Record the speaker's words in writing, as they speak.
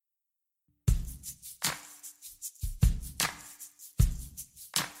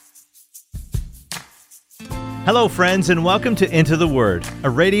Hello, friends, and welcome to Into the Word, a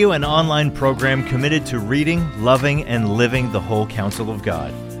radio and online program committed to reading, loving, and living the whole counsel of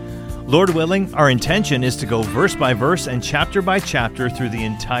God. Lord willing, our intention is to go verse by verse and chapter by chapter through the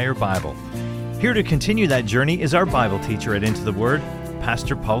entire Bible. Here to continue that journey is our Bible teacher at Into the Word,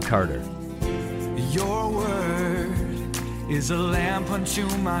 Pastor Paul Carter. Your word is a lamp unto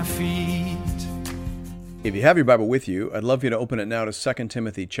my feet. If you have your Bible with you, I'd love you to open it now to 2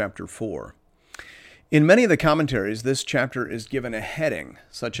 Timothy chapter 4. In many of the commentaries, this chapter is given a heading,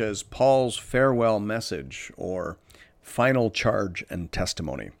 such as Paul's farewell message or final charge and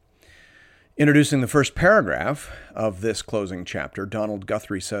testimony. Introducing the first paragraph of this closing chapter, Donald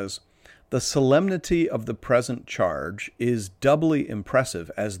Guthrie says, "The solemnity of the present charge is doubly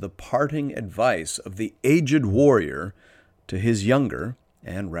impressive as the parting advice of the aged warrior to his younger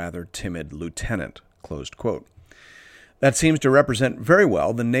and rather timid lieutenant." Closed quote. That seems to represent very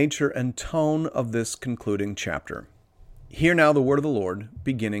well the nature and tone of this concluding chapter. Hear now the word of the Lord,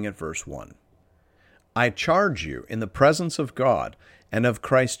 beginning at verse 1. "I charge you in the presence of God and of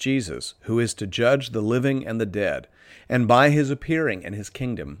Christ Jesus, who is to judge the living and the dead, and by his appearing and his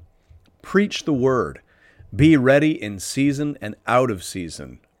kingdom, preach the word, be ready in season and out of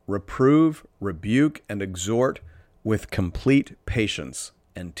season, reprove, rebuke, and exhort with complete patience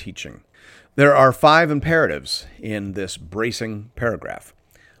and teaching." There are 5 imperatives in this bracing paragraph.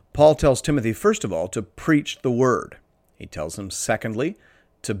 Paul tells Timothy, first of all, to preach the word. He tells him, secondly,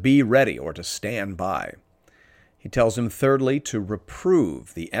 to be ready or to stand by. He tells him, thirdly, to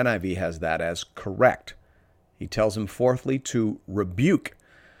reprove. The NIV has that as correct. He tells him, fourthly, to rebuke.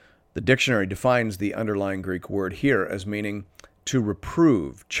 The dictionary defines the underlying Greek word here as meaning to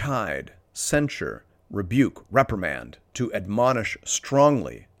reprove, chide, censure, rebuke, reprimand, to admonish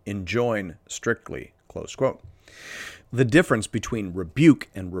strongly, enjoin strictly, close quote. The difference between rebuke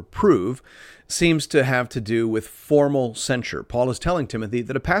and reprove seems to have to do with formal censure. Paul is telling Timothy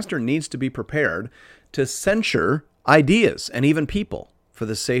that a pastor needs to be prepared to censure ideas and even people for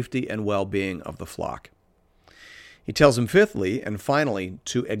the safety and well-being of the flock. He tells him fifthly and finally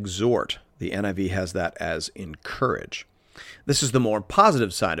to exhort. The NIV has that as encourage. This is the more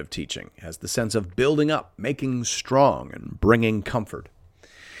positive side of teaching, has the sense of building up, making strong, and bringing comfort.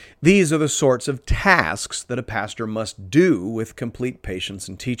 These are the sorts of tasks that a pastor must do with complete patience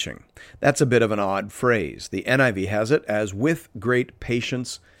and teaching. That's a bit of an odd phrase. The NIV has it as with great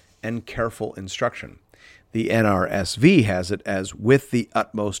patience and careful instruction. The NRSV has it as with the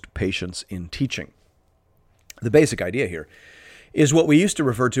utmost patience in teaching. The basic idea here is what we used to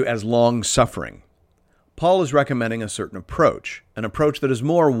refer to as long-suffering. Paul is recommending a certain approach, an approach that is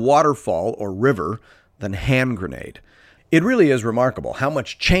more waterfall or river than hand grenade. It really is remarkable how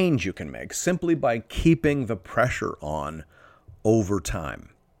much change you can make simply by keeping the pressure on over time.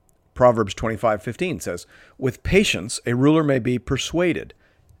 Proverbs 25:15 says, "With patience a ruler may be persuaded,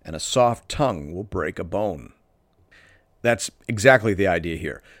 and a soft tongue will break a bone." That's exactly the idea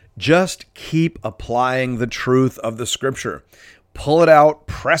here. Just keep applying the truth of the Scripture. Pull it out,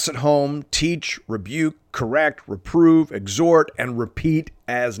 press it home, teach, rebuke, correct, reprove, exhort, and repeat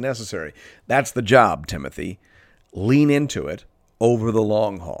as necessary. That's the job, Timothy. Lean into it over the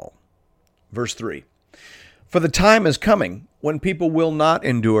long haul. Verse 3, "For the time is coming when people will not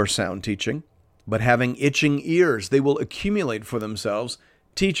endure sound teaching, but having itching ears, they will accumulate for themselves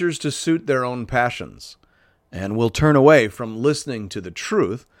teachers to suit their own passions, and will turn away from listening to the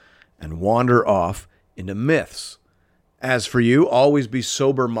truth and wander off into myths. As for you, always be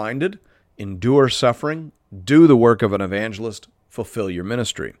sober-minded, endure suffering, do the work of an evangelist, fulfill your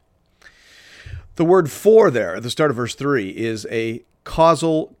ministry." The word "for" there at the start of verse 3 is a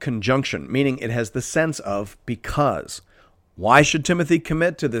causal conjunction, meaning it has the sense of because. Why should Timothy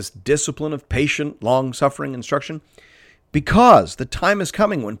commit to this discipline of patient, long-suffering instruction? Because the time is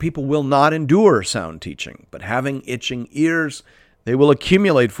coming when people will not endure sound teaching, but having itching ears, they will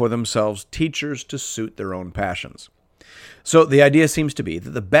accumulate for themselves teachers to suit their own passions. So the idea seems to be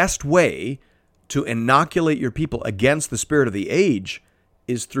that the best way to inoculate your people against the spirit of the age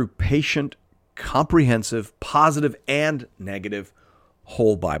is through patient, comprehensive, positive and negative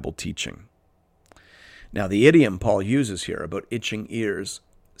whole Bible teaching. Now, the idiom Paul uses here about itching ears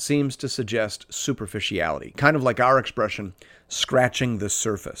seems to suggest superficiality, kind of like our expression, scratching the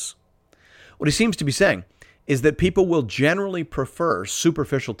surface. What he seems to be saying is that people will generally prefer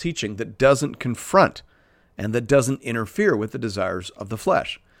superficial teaching that doesn't confront and that doesn't interfere with the desires of the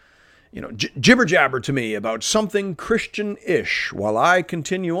flesh. Jibber-jabber to me about something Christian-ish while I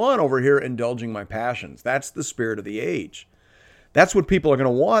continue on over here indulging my passions. That's the spirit of the age. That's what people are going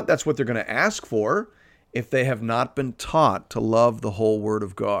to want. That's what they're going to ask for if they have not been taught to love the whole Word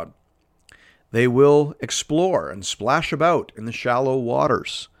of God. They will explore and splash about in the shallow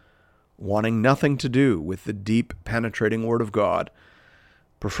waters, wanting nothing to do with the deep, penetrating Word of God,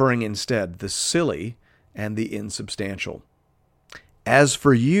 preferring instead the silly and the insubstantial. As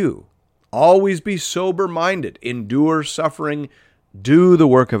for you, always be sober-minded, endure suffering, do the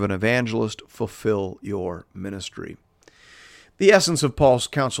work of an evangelist, fulfill your ministry. The essence of Paul's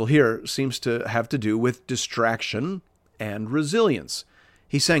counsel here seems to have to do with distraction and resilience.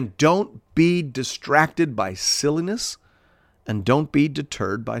 He's saying, don't be distracted by silliness and don't be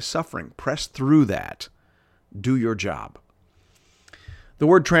deterred by suffering. Press through that. Do your job. The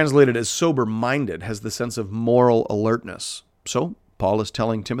word translated as sober-minded has the sense of moral alertness. So Paul is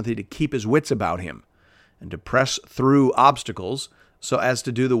telling Timothy to keep his wits about him and to press through obstacles so as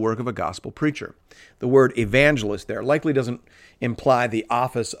to do the work of a gospel preacher. The word evangelist there likely doesn't imply the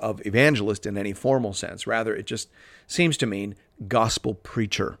office of evangelist in any formal sense. Rather, it just seems to mean gospel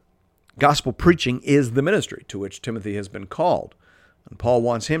preacher. Gospel preaching is the ministry to which Timothy has been called. And Paul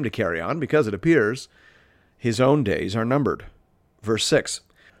wants him to carry on because it appears his own days are numbered. Verse 6,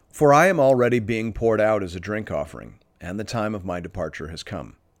 "For I am already being poured out as a drink offering, and the time of my departure has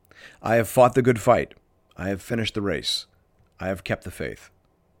come. I have fought the good fight. I have finished the race. I have kept the faith.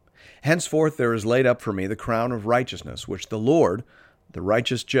 Henceforth there is laid up for me the crown of righteousness, which the Lord, the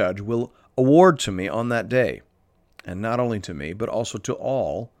righteous judge, will award to me on that day, and not only to me, but also to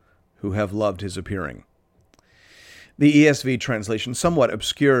all who have loved his appearing." The ESV translation somewhat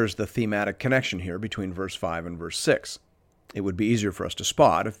obscures the thematic connection here between verse 5 and verse 6. It would be easier for us to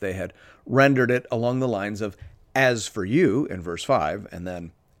spot if they had rendered it along the lines of "as for you" in verse 5 and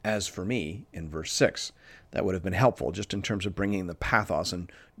then "as for me" in verse 6. That would have been helpful just in terms of bringing the pathos and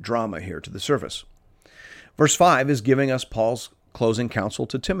drama here to the surface. Verse 5 is giving us Paul's closing counsel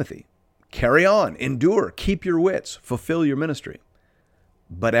to Timothy. Carry on, endure, keep your wits, fulfill your ministry.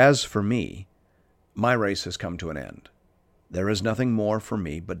 But as for me, my race has come to an end. There is nothing more for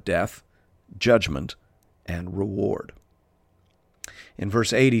me but death, judgment, and reward. In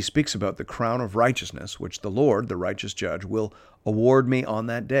verse 8, he speaks about the crown of righteousness, which the Lord, the righteous judge, will award me on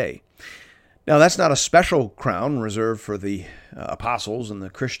that day. Now, that's not a special crown reserved for the apostles and the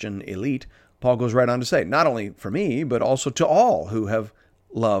Christian elite. Paul goes right on to say, not only for me, but also to all who have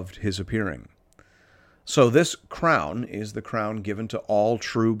loved his appearing. So this crown is the crown given to all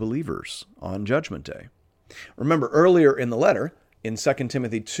true believers on Judgment Day. Remember, earlier in the letter, in 2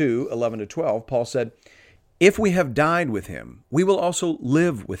 Timothy 2, 11-12, Paul said, "If we have died with him, we will also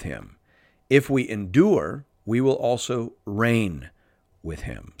live with him. If we endure, we will also reign with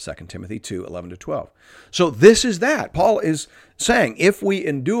him." 2 Timothy 2, 11-12. So this is that. Paul is saying, if we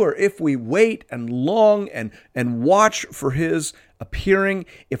endure, if we wait and long and watch for his appearing,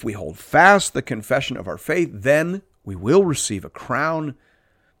 if we hold fast the confession of our faith, then we will receive a crown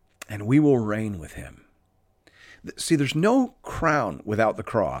and we will reign with him. See, there's no crown without the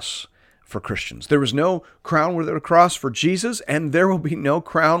cross for Christians. There was no crown without a cross for Jesus, and there will be no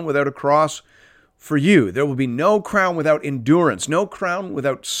crown without a cross for you. There will be no crown without endurance, no crown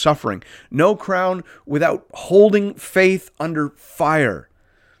without suffering, no crown without holding faith under fire.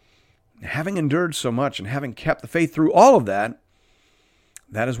 Having endured so much and having kept the faith through all of that,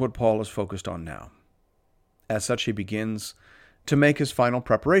 that is what Paul is focused on now. As such, he begins to make his final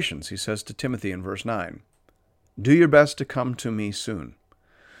preparations. He says to Timothy in verse 9, "Do your best to come to me soon.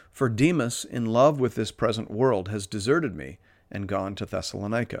 For Demas, in love with this present world, has deserted me and gone to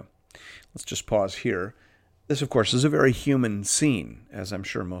Thessalonica." Let's just pause here. This, of course, is a very human scene, as I'm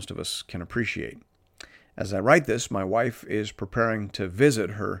sure most of us can appreciate. As I write this, my wife is preparing to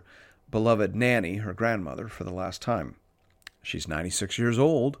visit her beloved nanny, her grandmother, for the last time. She's 96 years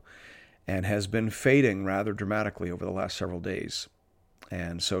old and has been fading rather dramatically over the last several days.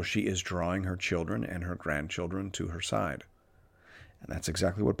 And so she is drawing her children and her grandchildren to her side. And that's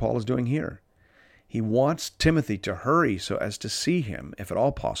exactly what Paul is doing here. He wants Timothy to hurry so as to see him, if at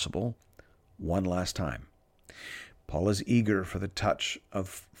all possible, one last time. Paul is eager for the touch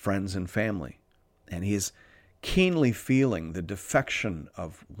of friends and family, and he is keenly feeling the defection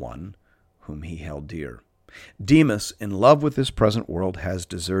of one whom he held dear. Demas, in love with this present world, has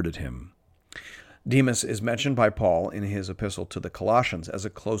deserted him. Demas is mentioned by Paul in his epistle to the Colossians as a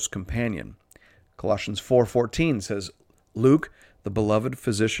close companion. Colossians 4:14 says, "Luke, the beloved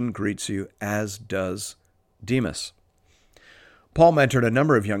physician, greets you, as does Demas." Paul mentored a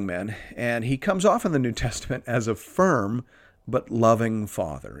number of young men, and he comes off in the New Testament as a firm but loving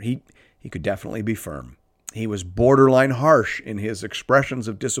father. He could definitely be firm. He was borderline harsh in his expressions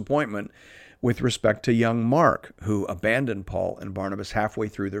of disappointment, with respect to young Mark, who abandoned Paul and Barnabas halfway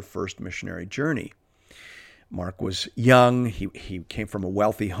through their first missionary journey. Mark was young, he came from a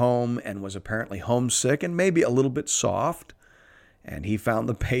wealthy home and was apparently homesick and maybe a little bit soft, and he found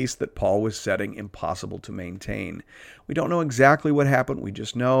the pace that Paul was setting impossible to maintain. We don't know exactly what happened, we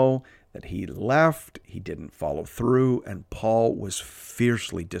just know that he left, he didn't follow through, and Paul was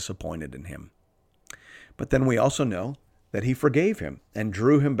fiercely disappointed in him. But then we also know that he forgave him and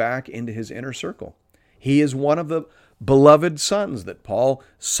drew him back into his inner circle. He is one of the beloved sons that Paul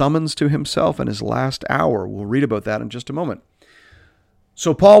summons to himself in his last hour. We'll read about that in just a moment.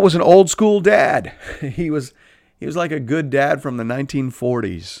 So Paul was an old school dad. He was like a good dad from the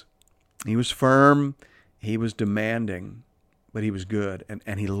 1940s. He was firm, he was demanding, but he was good,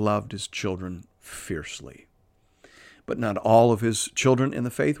 and he loved his children fiercely. But not all of his children in the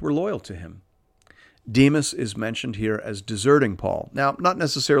faith were loyal to him. Demas is mentioned here as deserting Paul. Now, not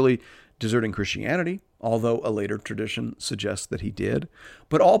necessarily deserting Christianity, although a later tradition suggests that he did.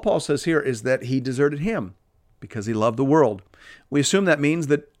 But all Paul says here is that he deserted him because he loved the world. We assume that means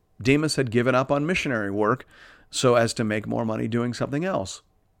that Demas had given up on missionary work so as to make more money doing something else.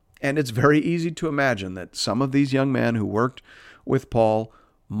 And it's very easy to imagine that some of these young men who worked with Paul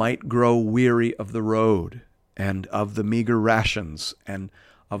might grow weary of the road and of the meager rations and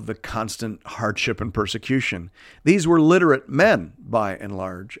of the constant hardship and persecution. These were literate men, by and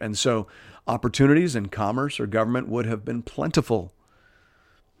large, and so opportunities in commerce or government would have been plentiful.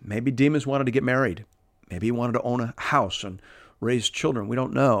 Maybe Demas wanted to get married. Maybe he wanted to own a house and raise children. We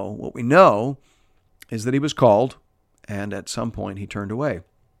don't know. What we know is that he was called, and at some point he turned away.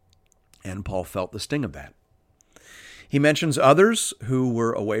 And Paul felt the sting of that. He mentions others who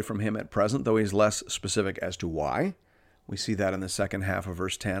were away from him at present, though he's less specific as to why. We see that in the second half of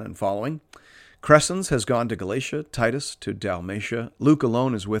verse 10 and following. Crescens has gone to Galatia, Titus to Dalmatia. Luke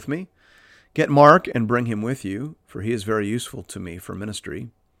alone is with me. Get Mark and bring him with you, for he is very useful to me for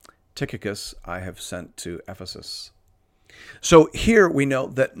ministry. Tychicus I have sent to Ephesus. So here we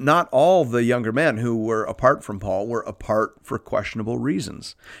note that not all the younger men who were apart from Paul were apart for questionable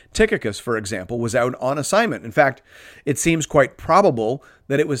reasons. Tychicus, for example, was out on assignment. In fact, it seems quite probable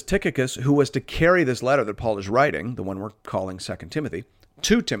that it was Tychicus who was to carry this letter that Paul is writing, the one we're calling 2 Timothy,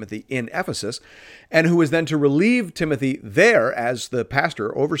 to Timothy in Ephesus, and who was then to relieve Timothy there as the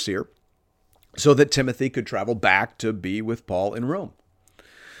pastor, overseer, so that Timothy could travel back to be with Paul in Rome.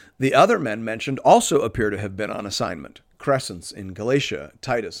 The other men mentioned also appear to have been on assignment. Crescens in Galatia,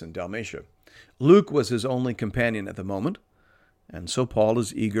 Titus in Dalmatia. Luke was his only companion at the moment, and so Paul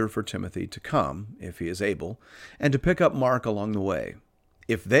is eager for Timothy to come, if he is able, and to pick up Mark along the way.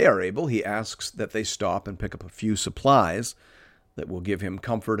 If they are able, he asks that they stop and pick up a few supplies that will give him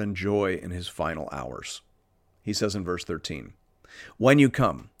comfort and joy in his final hours. He says in verse 13, "When you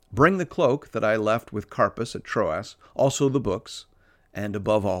come, bring the cloak that I left with Carpus at Troas, also the books, and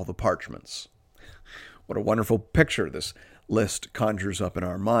above all the parchments." What a wonderful picture this list conjures up in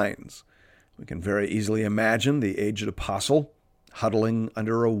our minds. We can very easily imagine the aged apostle huddling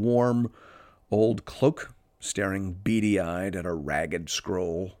under a warm old cloak, staring beady-eyed at a ragged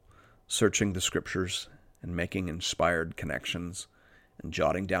scroll, searching the scriptures and making inspired connections, and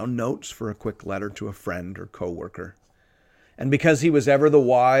jotting down notes for a quick letter to a friend or co-worker. And because he was ever the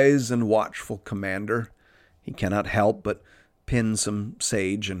wise and watchful commander, he cannot help but pin some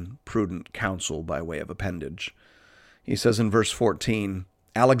sage and prudent counsel by way of appendage. He says in verse 14,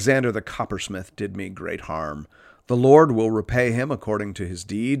 "Alexander the coppersmith did me great harm. The Lord will repay him according to his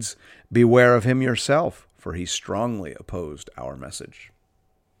deeds. Beware of him yourself, for he strongly opposed our message."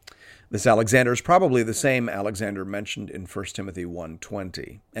 This Alexander is probably the same Alexander mentioned in 1 Timothy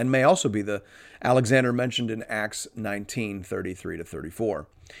 1:20, and may also be the Alexander mentioned in Acts 19:33-34.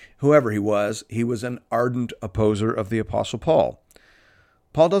 Whoever he was an ardent opposer of the Apostle Paul.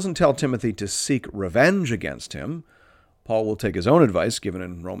 Paul doesn't tell Timothy to seek revenge against him. Paul will take his own advice given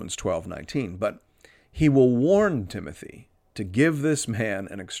in Romans 12:19, but he will warn Timothy to give this man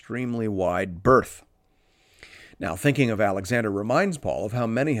an extremely wide berth. Now, thinking of Alexander reminds Paul of how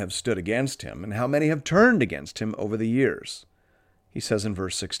many have stood against him and how many have turned against him over the years. He says in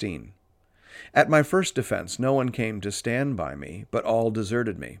verse 16, "At my first defense no one came to stand by me, but all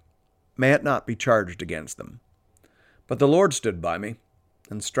deserted me. May it not be charged against them. But the Lord stood by me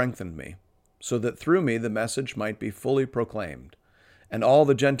and strengthened me, so that through me the message might be fully proclaimed, and all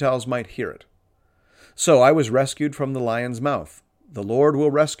the Gentiles might hear it. So I was rescued from the lion's mouth. The Lord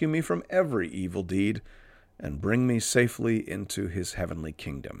will rescue me from every evil deed, and bring me safely into his heavenly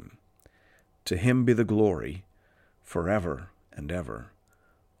kingdom. To him be the glory forever and ever.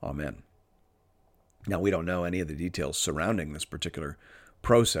 Amen." Now, we don't know any of the details surrounding this particular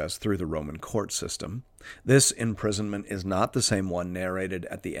process through the Roman court system. This imprisonment is not the same one narrated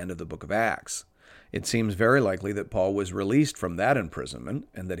at the end of the book of Acts. It seems very likely that Paul was released from that imprisonment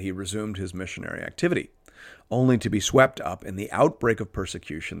and that he resumed his missionary activity, only to be swept up in the outbreak of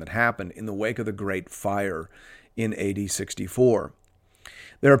persecution that happened in the wake of the Great Fire in AD 64.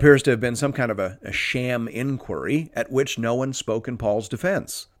 There appears to have been some kind of a sham inquiry at which no one spoke in Paul's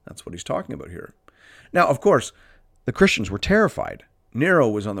defense. That's what he's talking about here. Now, of course, the Christians were terrified. Nero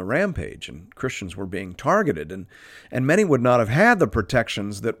was on the rampage, and Christians were being targeted, and many would not have had the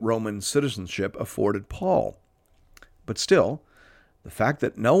protections that Roman citizenship afforded Paul. But still, the fact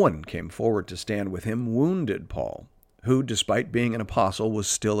that no one came forward to stand with him wounded Paul, who, despite being an apostle, was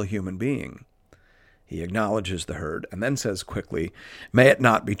still a human being. He acknowledges the hurt and then says quickly, "May it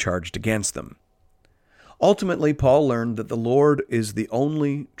not be charged against them." Ultimately, Paul learned that the Lord is the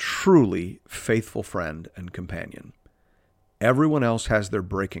only truly faithful friend and companion. Everyone else has their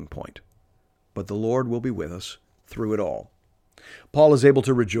breaking point, but the Lord will be with us through it all. Paul is able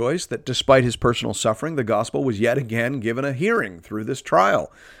to rejoice that despite his personal suffering, the gospel was yet again given a hearing through this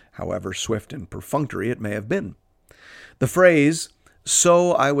trial, however swift and perfunctory it may have been. The phrase,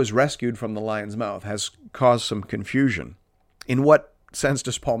 "so I was rescued from the lion's mouth," has caused some confusion. In what sense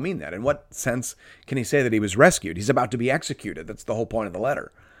does Paul mean that? In what sense can he say that he was rescued? He's about to be executed. That's the whole point of the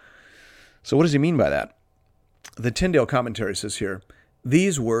letter. So what does he mean by that? The Tyndale commentary says here,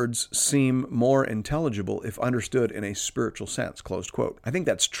 "These words seem more intelligible if understood in a spiritual sense," closed quote. I think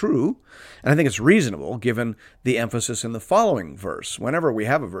that's true, and I think it's reasonable given the emphasis in the following verse. Whenever we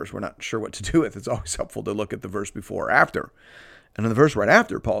have a verse we're not sure what to do with, it's always helpful to look at the verse before or after. And in the verse right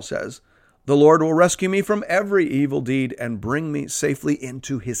after, Paul says, "The Lord will rescue me from every evil deed and bring me safely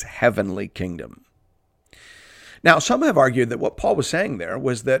into his heavenly kingdom." Now, some have argued that what Paul was saying there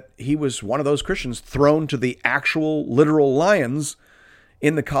was that he was one of those Christians thrown to the actual literal lions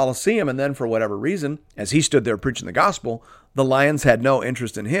in the Colosseum, and then for whatever reason, as he stood there preaching the gospel, the lions had no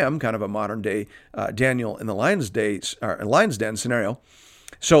interest in him, kind of a modern-day Daniel in the lion's den scenario.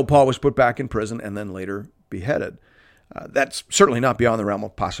 So Paul was put back in prison and then later beheaded. That's certainly not beyond the realm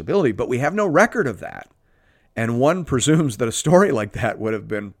of possibility, but we have no record of that. And one presumes that a story like that would have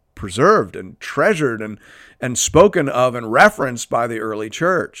been preserved and treasured and spoken of and referenced by the early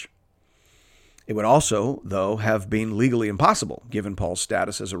church. It would also, though, have been legally impossible, given Paul's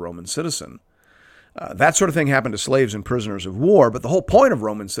status as a Roman citizen. That sort of thing happened to slaves and prisoners of war, but the whole point of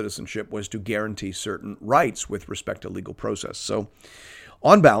Roman citizenship was to guarantee certain rights with respect to legal process. So,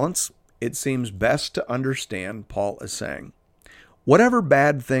 on balance, it seems best to understand Paul as saying, whatever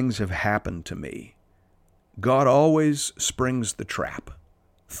bad things have happened to me, God always springs the trap,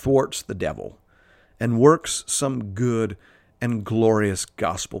 thwarts the devil, and works some good and glorious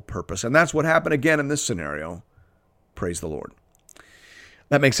gospel purpose. And that's what happened again in this scenario. Praise the Lord.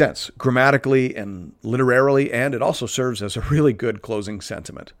 That makes sense grammatically and literarily, and it also serves as a really good closing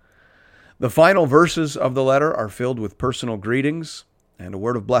sentiment. The final verses of the letter are filled with personal greetings and a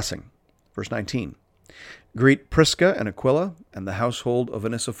word of blessing. Verse 19, "Greet Prisca and Aquila and the household of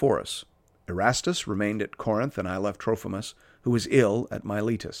Onesiphorus. Erastus remained at Corinth, and I left Trophimus, who was ill at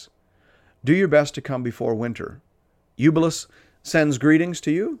Miletus. Do your best to come before winter. Eubulus sends greetings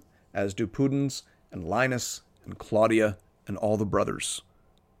to you, as do Pudens and Linus and Claudia and all the brothers.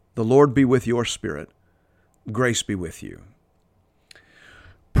 The Lord be with your spirit. Grace be with you."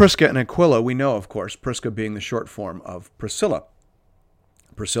 Prisca and Aquila, we know, of course, Prisca being the short form of Priscilla.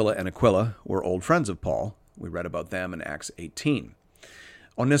 Priscilla and Aquila were old friends of Paul. We read about them in Acts 18.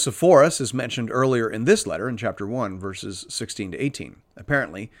 Onesiphorus is mentioned earlier in this letter in chapter 1, verses 16 to 18.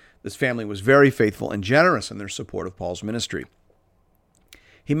 Apparently, this family was very faithful and generous in their support of Paul's ministry.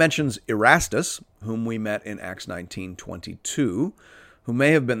 He mentions Erastus, whom we met in Acts 19:22, who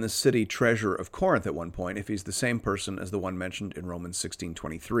may have been the city treasurer of Corinth at one point, if he's the same person as the one mentioned in Romans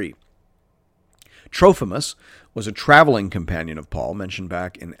 16:23. Trophimus was a traveling companion of Paul, mentioned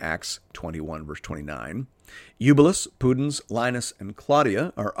back in Acts 21, verse 29. Eubulus, Pudens, Linus, and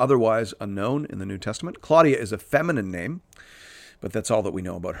Claudia are otherwise unknown in the New Testament. Claudia is a feminine name, but that's all that we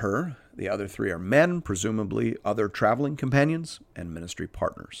know about her. The other three are men, presumably other traveling companions and ministry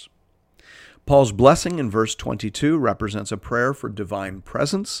partners. Paul's blessing in verse 22 represents a prayer for divine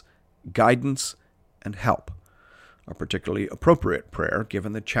presence, guidance, and help, a particularly appropriate prayer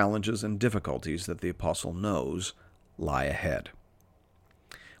given the challenges and difficulties that the apostle knows lie ahead.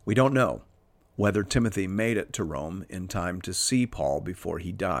 We don't know whether Timothy made it to Rome in time to see Paul before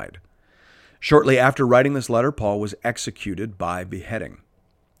he died. Shortly after writing this letter, Paul was executed by beheading.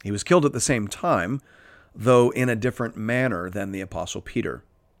 He was killed at the same time, though in a different manner than the apostle Peter.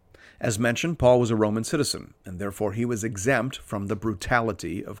 As mentioned, Paul was a Roman citizen, and therefore he was exempt from the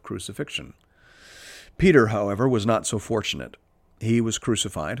brutality of crucifixion. Peter, however, was not so fortunate. He was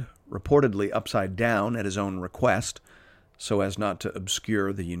crucified, reportedly upside down at his own request, so as not to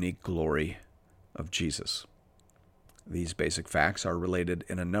obscure the unique glory of Jesus. These basic facts are related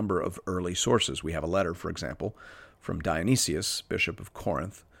in a number of early sources. We have a letter, for example, from Dionysius, Bishop of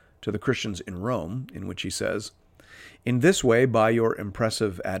Corinth, to the Christians in Rome, in which he says, "In this way, by your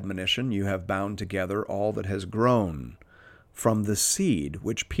impressive admonition, you have bound together all that has grown from the seed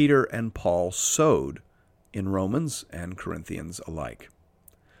which Peter and Paul sowed in Romans and Corinthians alike.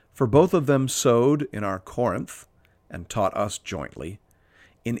 For both of them sowed in our Corinth and taught us jointly.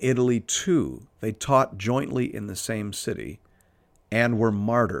 In Italy, too, they taught jointly in the same city and were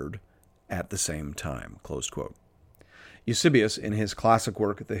martyred at the same time." Close quote. Eusebius, in his classic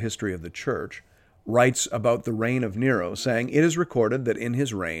work, The History of the Church, writes about the reign of Nero, saying, "It is recorded that in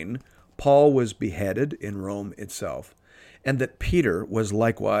his reign Paul was beheaded in Rome itself, and that Peter was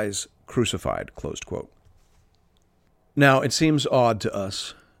likewise crucified." Close quote. Now, it seems odd to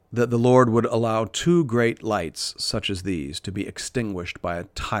us that the Lord would allow two great lights such as these to be extinguished by a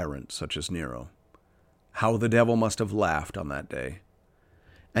tyrant such as Nero. How the devil must have laughed on that day.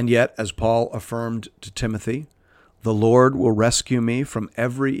 And yet, as Paul affirmed to Timothy, "The Lord will rescue me from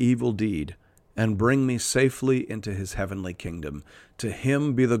every evil deed and bring me safely into his heavenly kingdom. To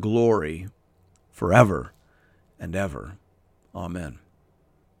him be the glory forever and ever. Amen."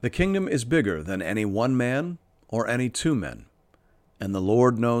 The kingdom is bigger than any one man or any two men, and the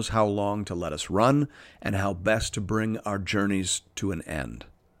Lord knows how long to let us run and how best to bring our journeys to an end.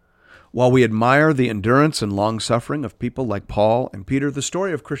 While we admire the endurance and long-suffering of people like Paul and Peter, the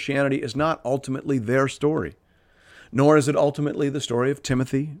story of Christianity is not ultimately their story, nor is it ultimately the story of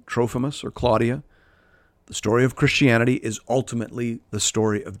Timothy, Trophimus, or Claudia. The story of Christianity is ultimately the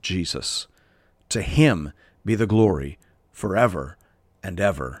story of Jesus. To him be the glory forever and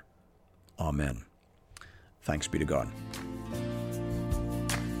ever. Amen. Thanks be to God.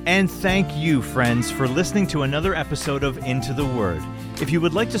 And thank you, friends, for listening to another episode of Into the Word. If you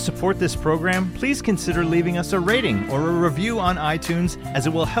would like to support this program, please consider leaving us a rating or a review on iTunes, as it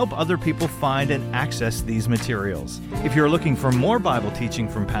will help other people find and access these materials. If you're looking for more Bible teaching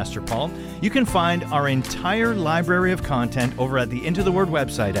from Pastor Paul, you can find our entire library of content over at the Into the Word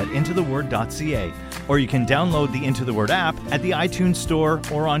website at intotheword.ca, or you can download the Into the Word app at the iTunes Store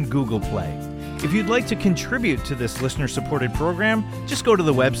or on Google Play. If you'd like to contribute to this listener-supported program, just go to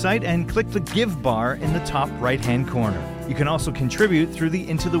the website and click the Give bar in the top right-hand corner. You can also contribute through the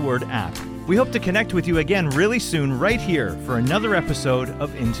Into the Word app. We hope to connect with you again really soon right here for another episode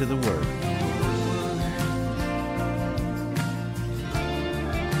of Into the Word.